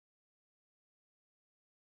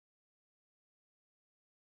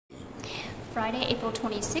Friday, April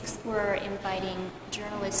 26th, we're inviting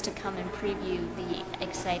journalists to come and preview the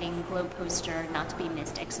exciting Globe Poster Not to Be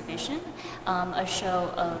Missed exhibition, a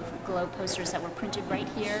show of Globe posters that were printed right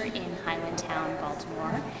here in Highlandtown,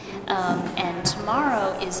 Baltimore. And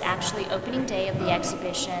tomorrow is actually opening day of the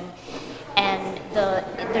exhibition, and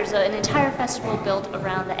there's an entire festival built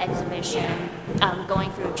around the exhibition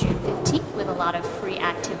going through June 15th with a lot of free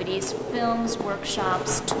activities, films,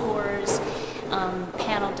 workshops, tours,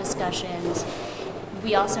 panel discussions.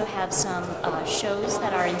 We also have some shows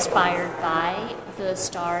that are inspired by the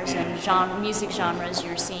stars and music genres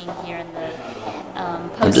you're seeing here in the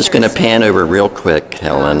posters. I'm just going to pan over real quick,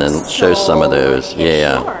 Helen, and show some of those.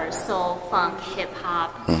 Yeah. Sure. Soul, funk, hip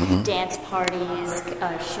hop, dance parties,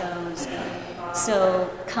 shows. So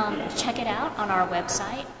come check it out on our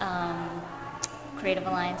website,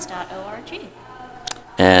 creativealliance.org.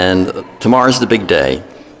 And tomorrow's the big day.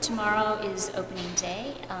 Tomorrow is opening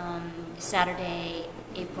day, Saturday,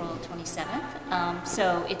 April 27th.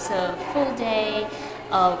 So it's a full day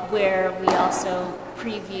where we also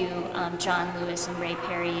preview John Lewis and Ray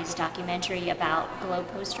Perry's documentary about Globe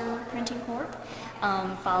Poster Printing Corp.,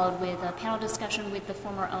 followed with a panel discussion with the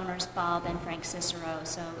former owners Bob and Frank Cicero.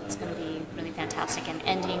 So it's going to be really fantastic, and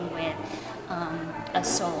ending with a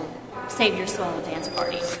Save Your Soul dance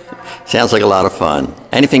party. Sounds like a lot of fun.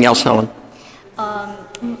 Anything else, Helen?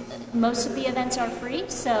 Most of the events are free,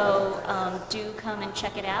 so do come and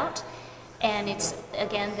check it out. And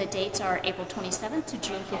again, the dates are April 27th to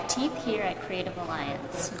June 15th here at Creative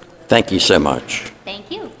Alliance. Thank you so much. Thank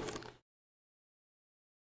you.